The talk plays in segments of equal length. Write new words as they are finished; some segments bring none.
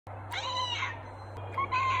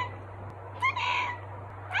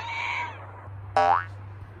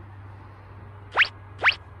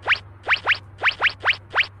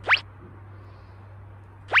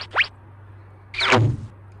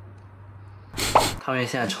汤圆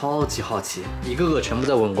现在超级好奇，一个个全部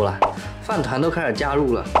在闻过来，饭团都开始加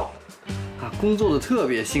入了。啊，工作的特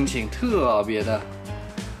别心情，特别的。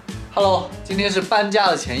Hello， 今天是搬家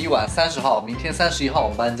的前一晚，30号，明天31号我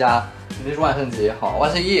们搬家，明天是万圣节也好，万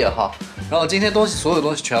圣夜也好。然后今天所有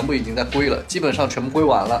东西全部已经在归了，基本上全部归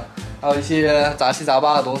完了，还有一些杂七杂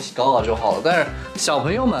八的东西搞搞就好了。但是小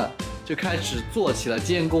朋友们就开始做起了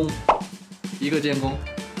监工，一个监工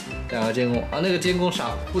，2个监工，啊，那个监工傻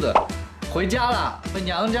乎乎的。回家了，回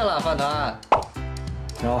娘家了，饭团。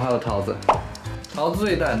然后还有桃子，桃子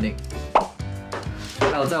最淡定。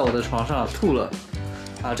还有在我的床上吐了，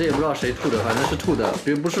啊，这也不知道谁吐的，反正是吐的，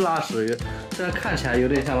不是拉屎，虽然看起来有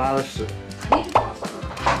点像拉了屎。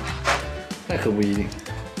那可不一定。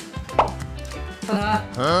饭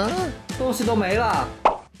团，东西都没了。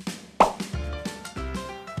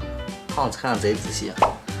胖子看得贼仔细啊，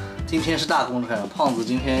今天是大工程，胖子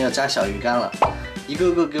今天要加小鱼干了。一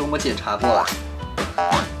个个给我们检查过了，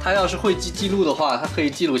他要是会记录的话，他可以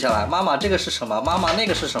记录下来。妈妈这个是什么？妈妈那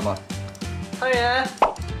个是什么？汤圆，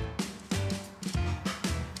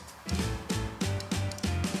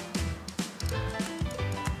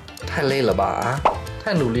太累了吧？啊，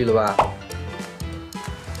太努力了吧？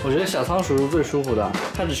我觉得小仓鼠是最舒服的，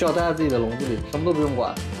它只需要待在自己的笼子里，什么都不用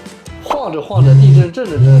管，晃着晃着，地震震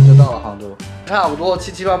着震着就到了杭州。差不多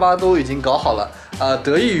七七八八都已经搞好了，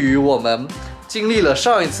得益于我们。经历了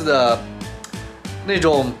上一次的那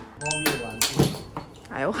种，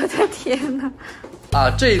哎呦我的天哪！啊，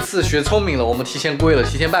这一次学聪明了，我们提前归了，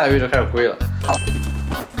提前半个月就开始归了。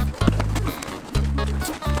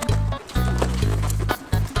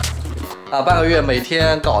好，啊，半个月每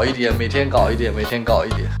天搞一点，每天搞一点，每天搞一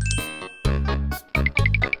点。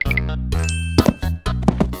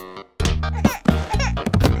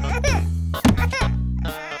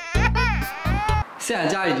现在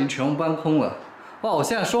家已经全部搬空了，哇！我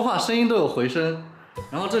现在说话声音都有回声，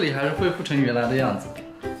然后这里还是恢复成原来的样子，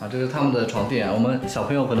啊，这是他们的床垫，我们小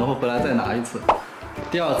朋友可能会回来再拿一次，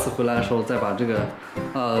第2次回来的时候再把这个，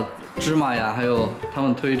芝麻呀，还有他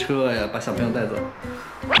们推车呀，把小朋友带走。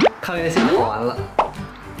汤圆现在好玩了，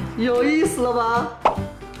有意思了吧？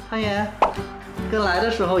汤圆，跟来的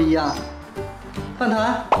时候一样。饭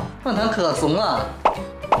团可怂了，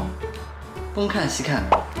东看西看，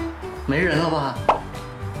没人了吧？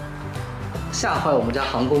吓坏我们家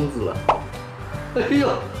韩公子了！哎呦，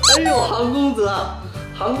韩公子啊，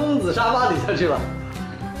韩公子沙发底下去了。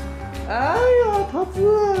哎呀，桃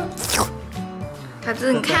子，桃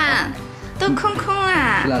子，你看，都空空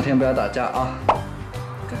啊！这2天不要打架啊，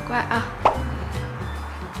乖乖啊！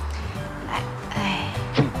来，哎，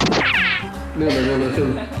溜了。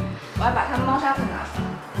我要把它猫砂盆拿出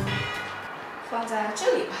来，放在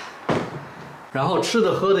这里吧。然后吃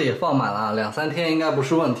的喝的也放满了，2、3天应该不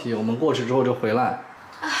是问题。我们过去之后就回来，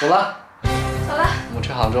走了，我们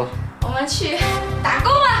去杭州，我们去打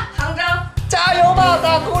工了，杭州，加油吧，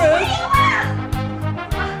打工人！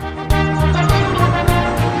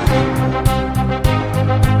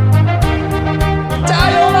加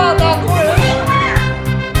油吧，打工人！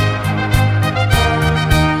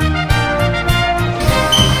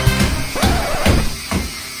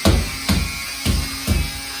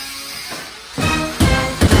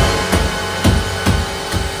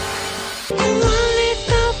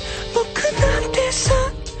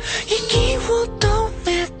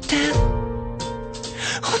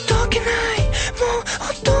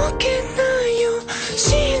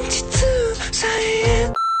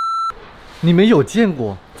你们有见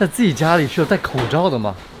过在自己家里需要戴口罩的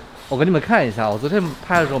吗？我给你们看一下，我昨天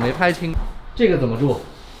拍的时候没拍清。这个怎么住？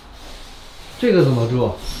这个怎么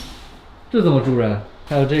住？这怎么住人？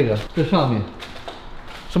还有这个，这上面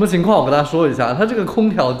什么情况？我跟大家说一下，它这个空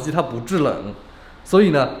调机它不制冷，所以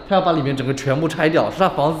呢，它要把里面整个全部拆掉，是他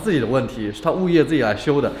房子自己的问题，是他物业自己来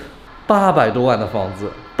修的。800多万的房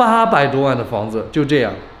子，800多万的房子就这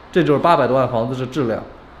样，这就是800多万房子是质量。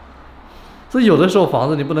所以有的时候房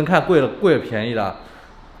子你不能看贵了贵便宜的，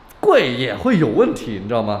贵也会有问题，你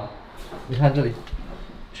知道吗？你看这里，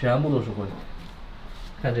全部都是灰。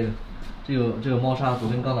看这个猫砂，昨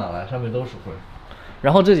天刚拿来，上面都是灰。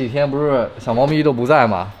然后这几天不是小猫咪都不在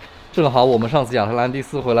嘛，正好我们上次亚特兰蒂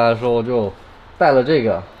斯回来的时候就带了这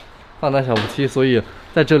个放在小夫妻，所以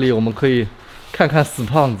在这里我们可以看看死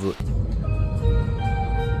胖子。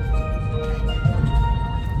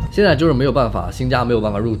现在就是没有办法，新家没有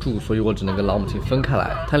办法入住，所以我只能跟老母亲分开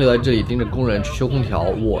来。她留在这里盯着工人去修空调，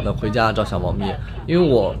我呢回家找小猫咪。因为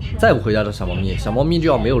我再不回家找小猫咪，小猫咪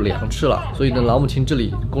就要没有粮吃了。所以等老母亲这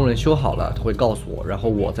里工人修好了，她会告诉我，然后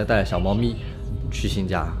我再带小猫咪去新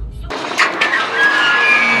家。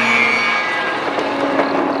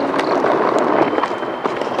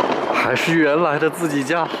还是原来的自己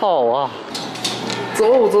家好啊！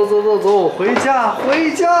走走走走走，回家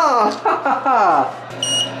回家，哈哈哈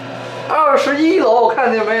！21楼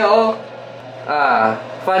看见没有？哎，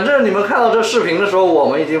反正你们看到这视频的时候，我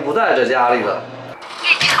们已经不在这家里了。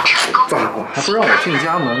咋了？还不让我进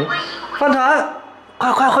家门？范坦，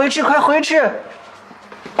快回去，快回去！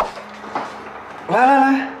来来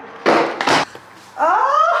来！啊！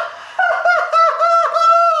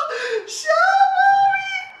小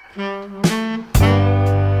猫咪。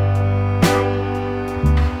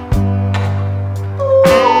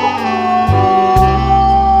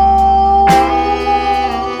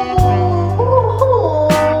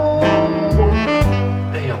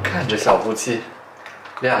小夫妻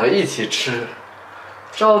两个一起吃，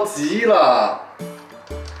着急了，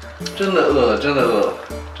真的饿了，真的饿了，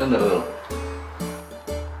真的饿了。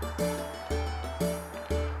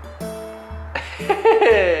嘿嘿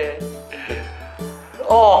嘿，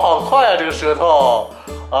哦，好快啊，这个舌头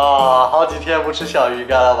啊！好几天不吃小鱼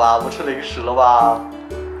干了吧？不吃零食了吧？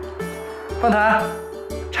范坦，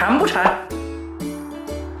馋不馋？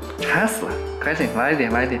馋死了！赶紧来一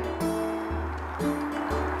点，来一点。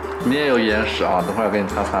你也有眼屎啊！等会儿给你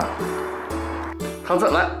擦擦。桃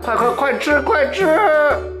子，来，快吃，快吃，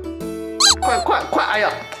快！哎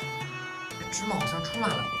呀，芝麻好像出来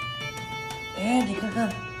了。哎，你看看，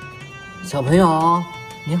小朋友，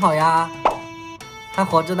你好呀，还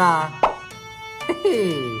活着呢。嘿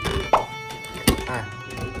嘿，哎，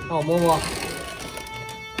让我摸摸，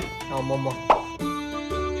让我摸摸。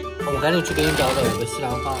我赶紧去给你找找有个西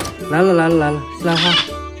兰花。来了，西兰花。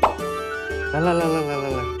来。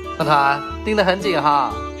范坦盯得很紧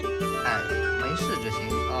哈，哎，没事就行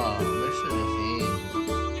啊，没事就行。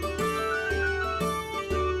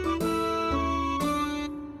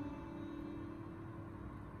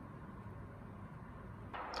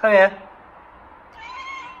汤圆，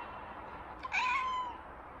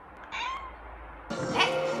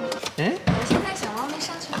哎，我先带小猫咪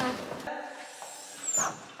上去吧。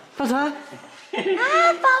范坦，啊，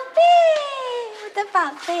宝贝，我的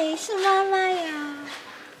宝贝是妈妈呀。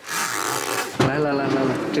来，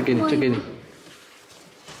这给你，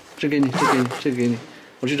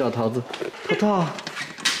我去找桃子。淘，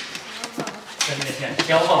真的像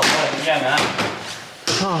小宝宝一样啊！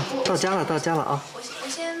淘，到家了啊！我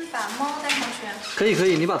先把猫带上去。可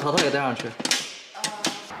以，你把淘淘也带上去。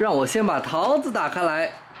让我先把桃子打开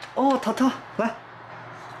来。哦，淘淘，来。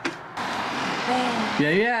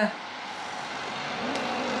圆圆。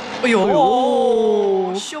哎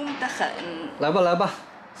呦，凶得很。来吧。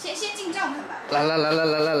先进帐篷吧。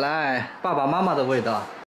来，爸爸妈妈的味道。